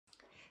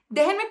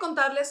Déjenme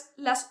contarles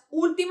las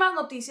últimas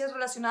noticias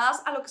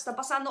relacionadas a lo que está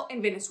pasando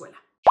en Venezuela.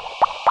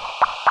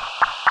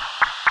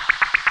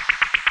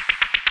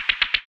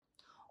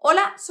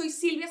 Hola, soy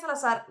Silvia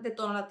Salazar de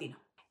Tono Latino.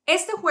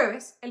 Este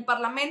jueves, el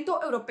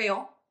Parlamento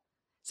Europeo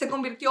se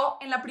convirtió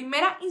en la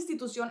primera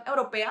institución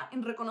europea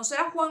en reconocer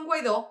a Juan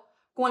Guaidó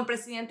como el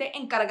presidente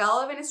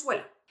encargado de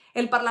Venezuela.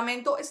 El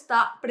Parlamento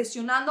está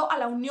presionando a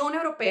la Unión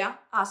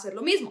Europea a hacer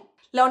lo mismo.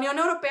 La Unión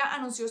Europea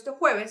anunció este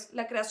jueves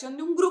la creación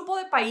de un grupo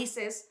de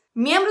países,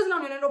 miembros de la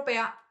Unión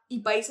Europea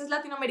y países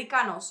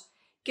latinoamericanos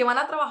que van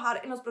a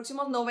trabajar en los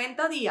próximos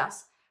 90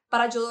 días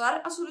para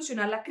ayudar a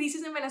solucionar la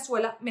crisis en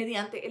Venezuela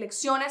mediante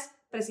elecciones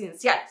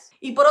presidenciales.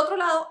 Y por otro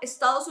lado,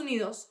 Estados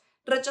Unidos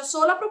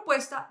rechazó la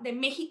propuesta de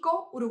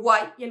México,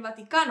 Uruguay y el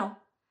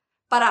Vaticano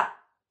para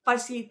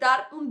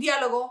facilitar un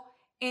diálogo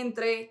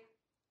entre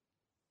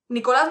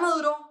Nicolás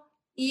Maduro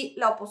y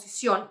la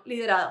oposición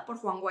liderada por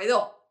Juan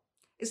Guaidó.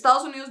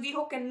 Estados Unidos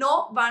dijo que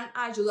no van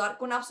a ayudar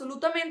con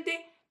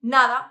absolutamente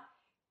nada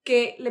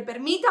que le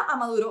permita a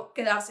Maduro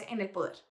quedarse en el poder.